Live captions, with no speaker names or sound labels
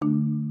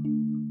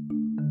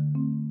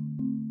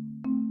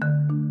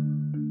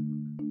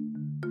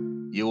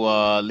You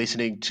are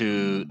listening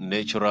to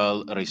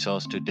Natural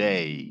Resource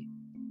Today,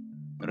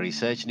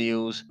 research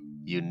news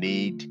you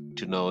need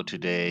to know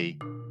today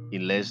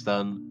in less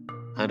than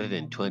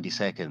 120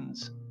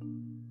 seconds.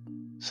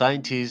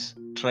 Scientists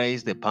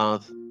trace the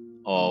path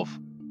of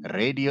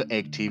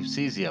radioactive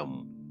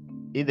cesium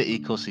in the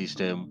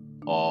ecosystem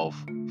of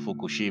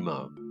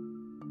Fukushima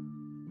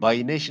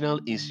by National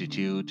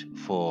Institute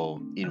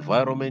for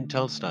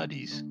Environmental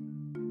Studies,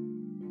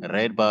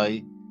 read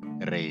by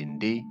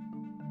Rendi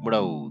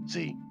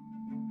Muraudzi.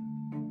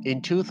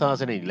 In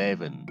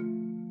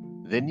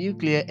 2011, the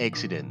nuclear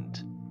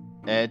accident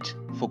at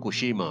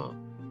Fukushima,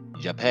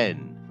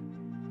 Japan,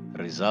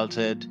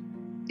 resulted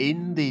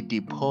in the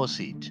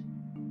deposit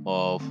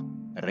of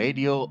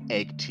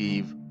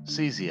radioactive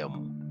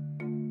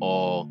cesium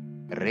or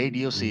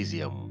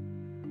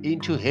radiocesium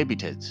into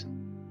habitats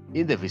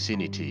in the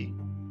vicinity.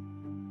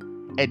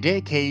 A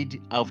decade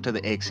after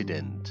the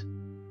accident,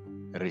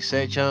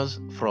 researchers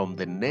from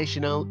the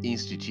National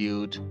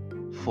Institute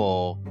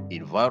for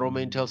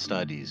Environmental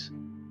Studies,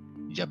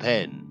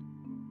 Japan,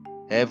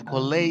 have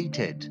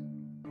collated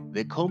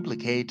the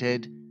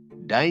complicated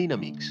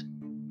dynamics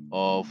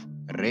of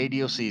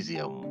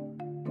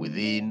radiocesium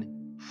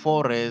within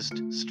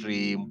forest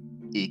stream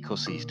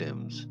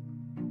ecosystems.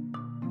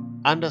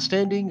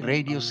 Understanding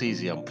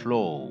radiocesium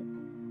flow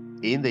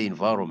in the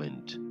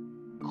environment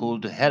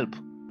could help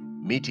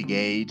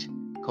mitigate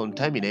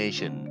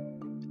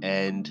contamination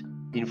and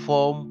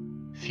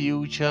inform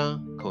future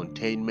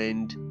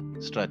containment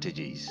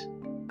strategies.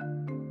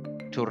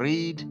 To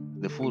read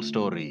the full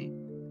story,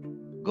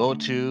 go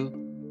to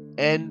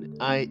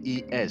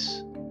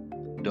nies.go.jp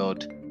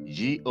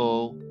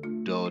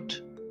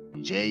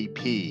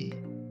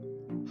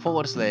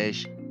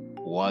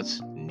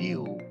what's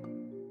new.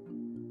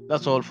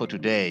 That's all for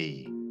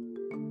today.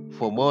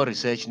 For more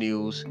research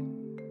news,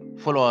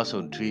 follow us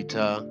on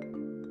Twitter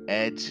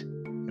at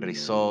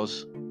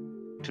Resource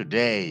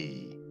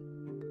Today.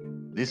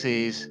 This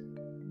is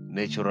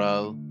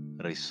Natural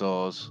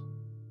Resource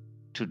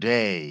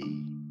Today.